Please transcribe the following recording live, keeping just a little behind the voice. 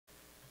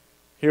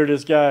Here it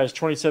is, guys.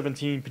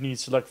 2017 Panini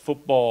Select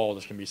Football.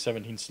 This can be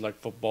 17 Select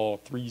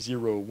Football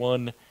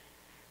 301.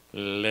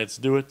 Let's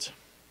do it.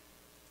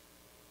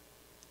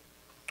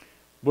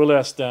 Will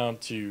S down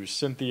to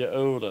Cynthia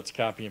O. Let's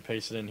copy and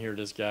paste it in. Here it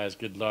is, guys.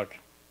 Good luck.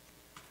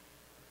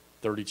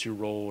 32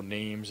 roll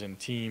names and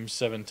teams,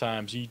 7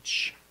 times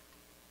each.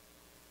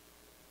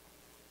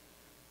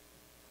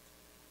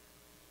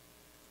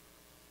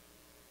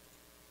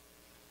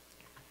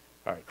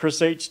 All right,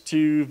 Chris H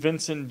to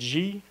Vincent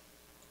G.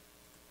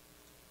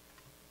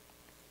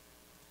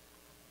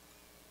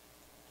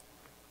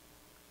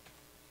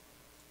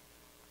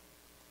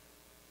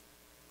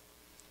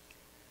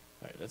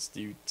 All right, let's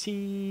do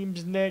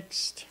teams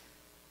next.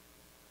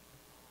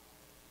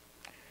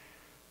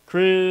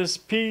 Chris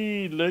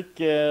P,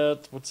 look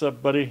at, what's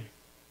up, buddy?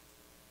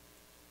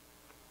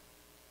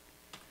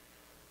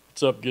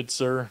 What's up, good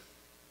sir?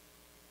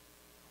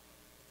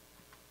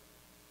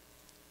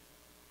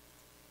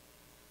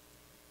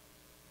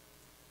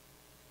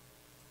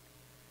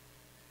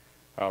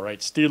 All right,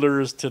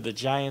 Steelers to the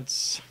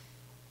Giants.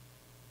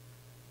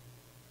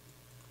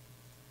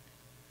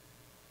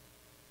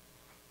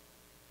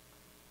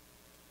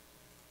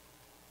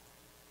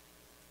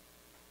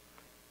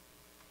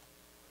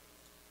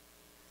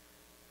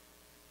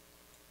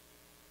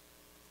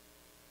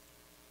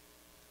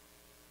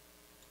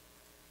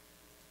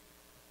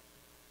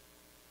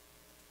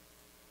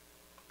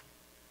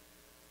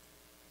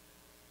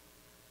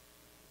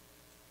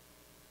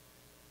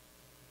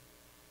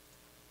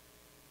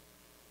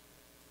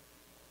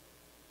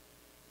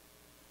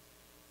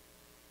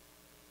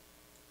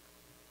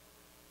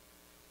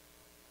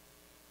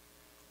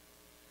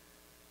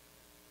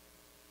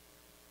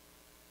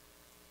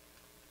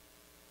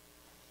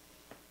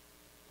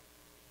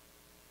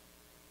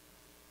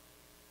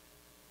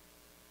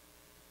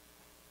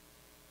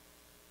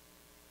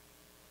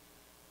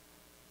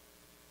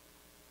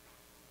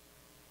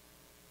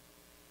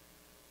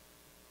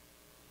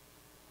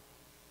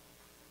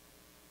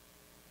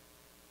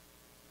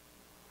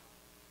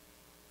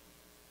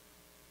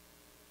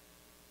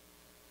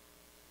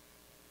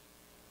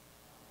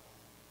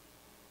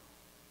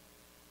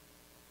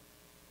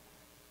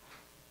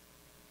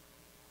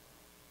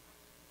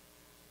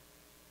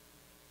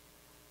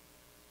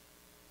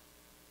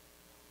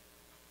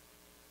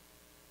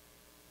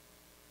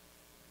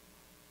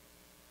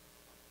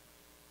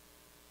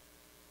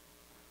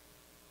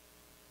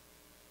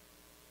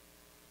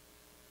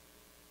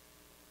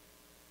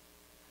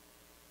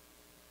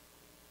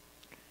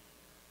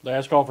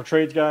 Last call for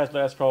trades, guys.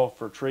 Last call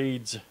for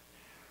trades.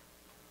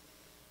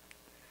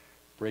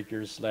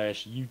 Breakers /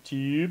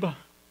 YouTube. All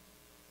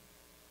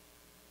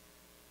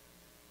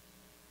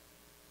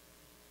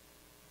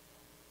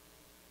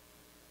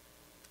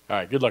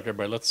right, good luck,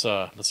 everybody. Let's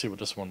see what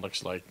this one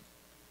looks like.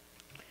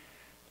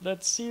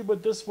 Let's see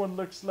what this one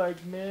looks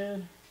like,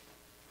 man.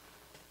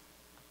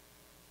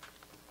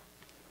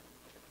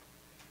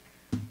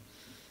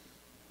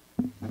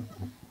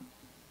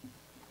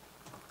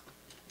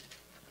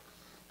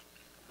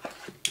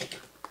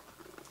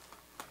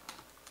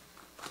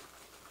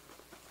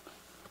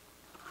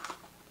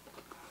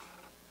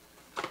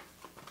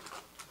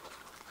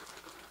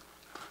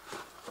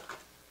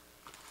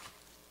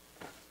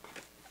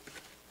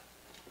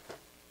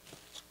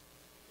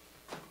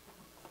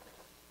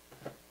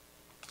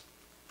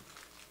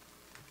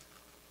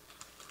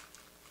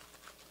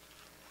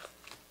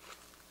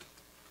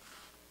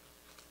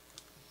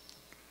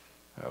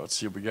 Let's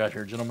see what we got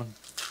here, gentlemen.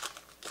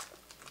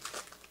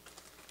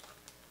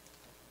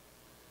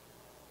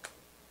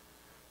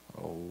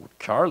 Oh,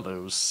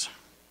 Carlos.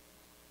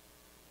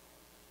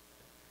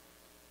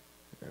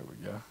 There we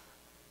go.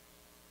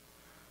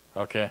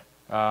 Okay.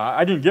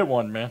 I didn't get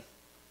one, man.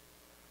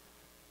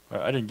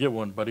 I didn't get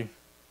one, buddy.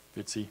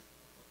 Fitzy.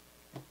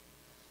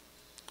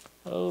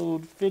 Oh,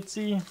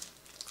 Fitzy.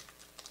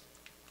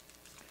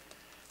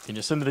 Can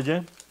you send it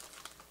again?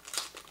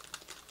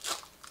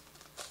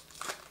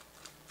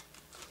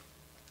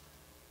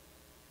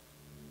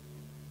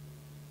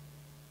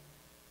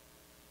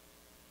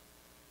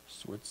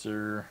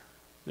 Switzer,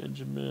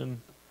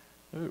 Benjamin.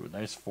 Ooh,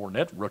 nice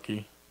Fournette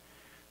rookie.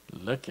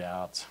 Look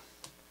out.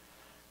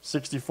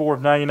 64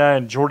 of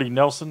 99, Jordy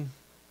Nelson.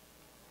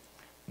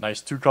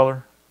 Nice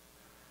 2-color.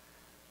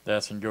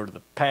 That's going to go to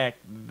the pack.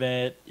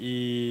 That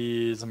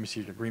is, let me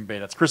see, the Green Bay.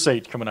 That's Chris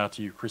H coming out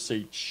to you. Chris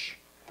H.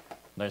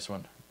 Nice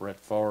one. Brett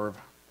Favre.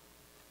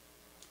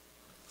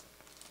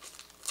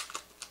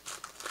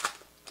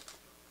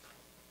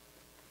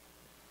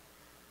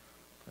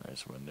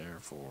 Nice one there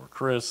for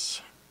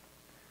Chris.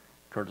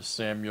 Curtis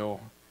Samuel,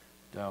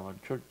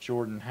 Dalvin Cook,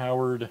 Jordan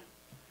Howard.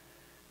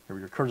 Here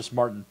we go, Curtis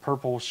Martin,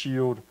 purple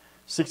shield.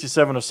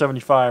 67 of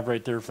 75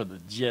 right there for the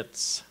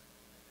Jets.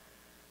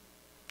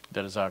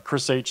 That is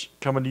Chris H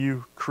coming to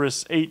you.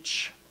 Chris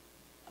H.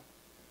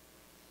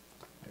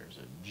 There's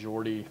a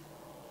Jordy.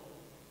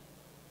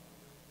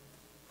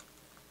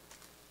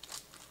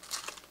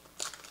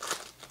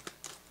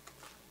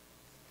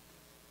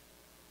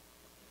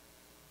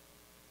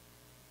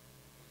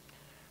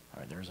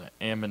 All right, there's an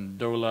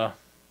Amendola.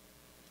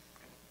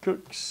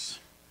 Cooks.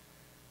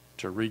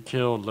 Tariq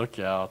Hill, look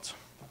out.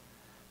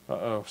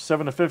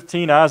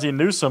 7/15, Ozzie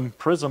Newsome,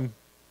 Prism.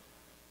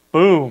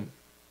 Boom.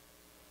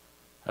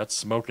 That's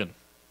smoking.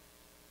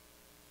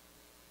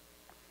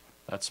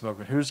 That's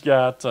smoking. Who's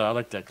got, I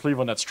like that,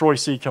 Cleveland. That's Troy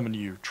C. coming to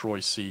you. Troy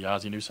C.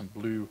 Ozzie Newsome,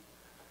 blue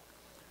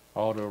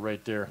auto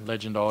right there.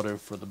 Legend auto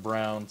for the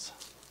Browns.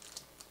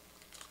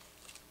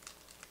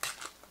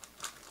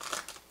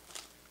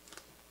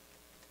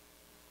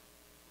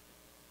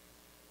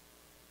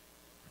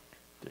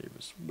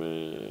 Davis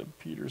Webb,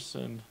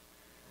 Peterson,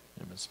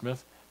 Emmitt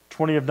Smith.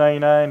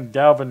 20/99,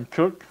 Dalvin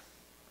Cook.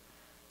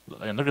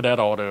 And look at that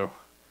auto.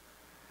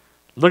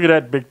 Look at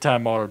that big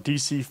time auto.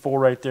 DC4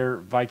 right there,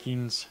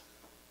 Vikings.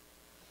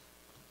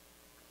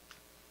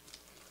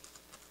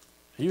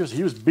 He was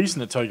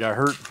beasting it till he got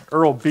hurt.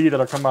 Earl B,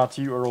 that'll come out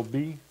to you, Earl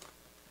B.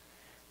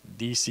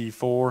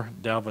 DC4,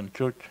 Dalvin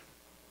Cook.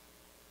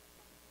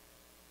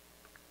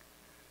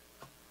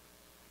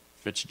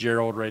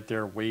 Fitzgerald right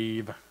there,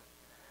 wave.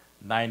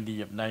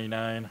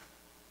 90/99.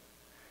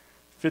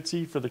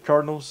 Fitzy for the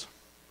Cardinals.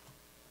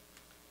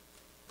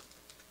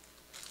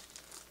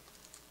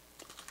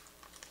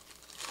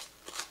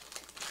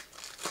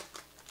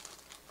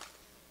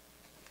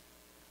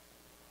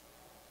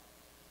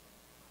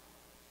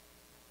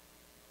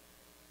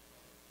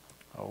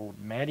 Old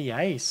Matty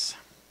Ice.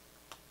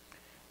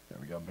 There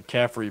we go.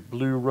 McCaffrey,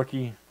 blue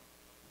rookie.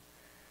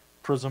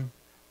 Prism.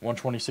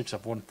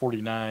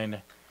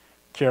 126/149.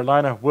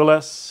 Carolina,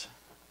 Willis.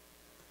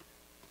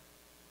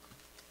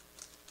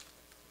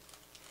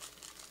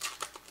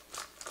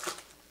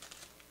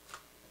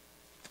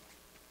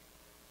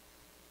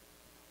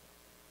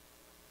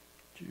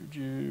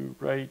 Juju,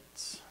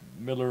 right.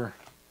 Miller.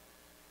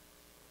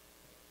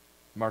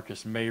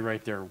 Marcus May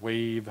right there,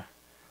 wave.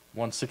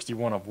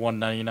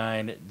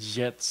 161/199,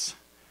 Jets.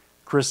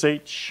 Chris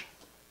H.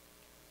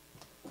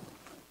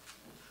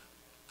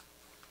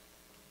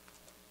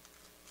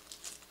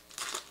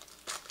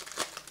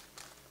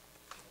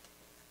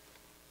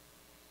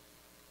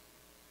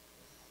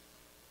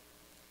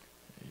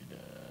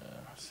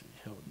 Let's see,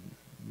 Hilton,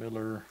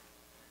 Miller.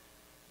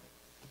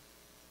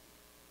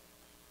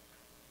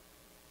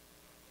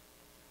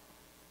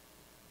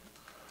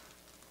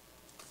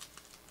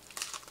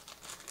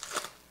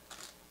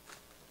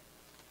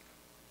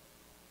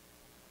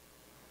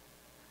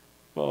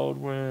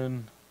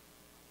 Baldwin.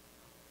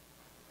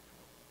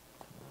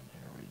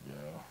 Here we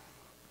go.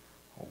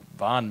 Oh,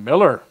 Von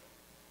Miller.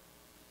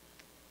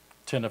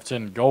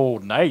 10/10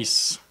 gold.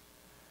 Nice.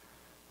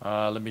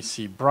 Let me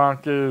see.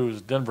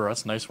 Broncos. Denver.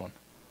 That's a nice one.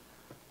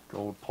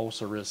 Gold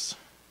Pulsaris.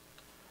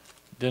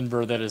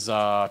 Denver. That is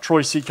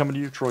Troy C. coming to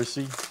you. Troy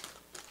C.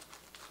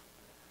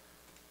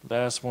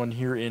 Last one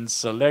here in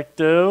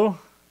Selecto.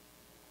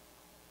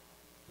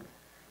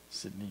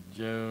 Sidney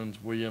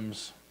Jones.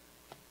 Williams.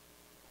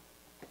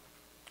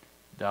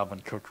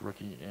 Dalvin Cook,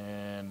 rookie,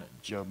 and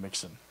Joe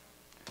Mixon.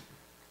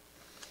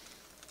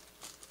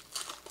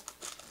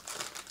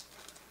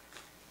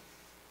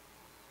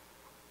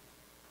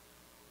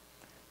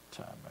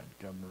 Ty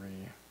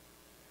Montgomery,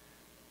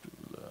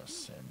 Dula,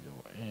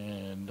 Samuel,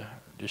 and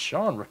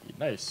Deshaun, rookie.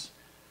 Nice.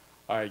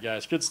 All right,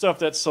 guys, good stuff.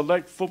 That's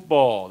Select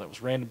Football. That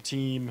was Random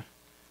Team.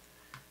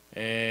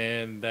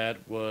 And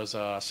that was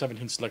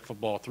 17 Select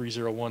Football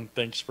 301.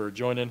 Thanks for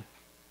joining.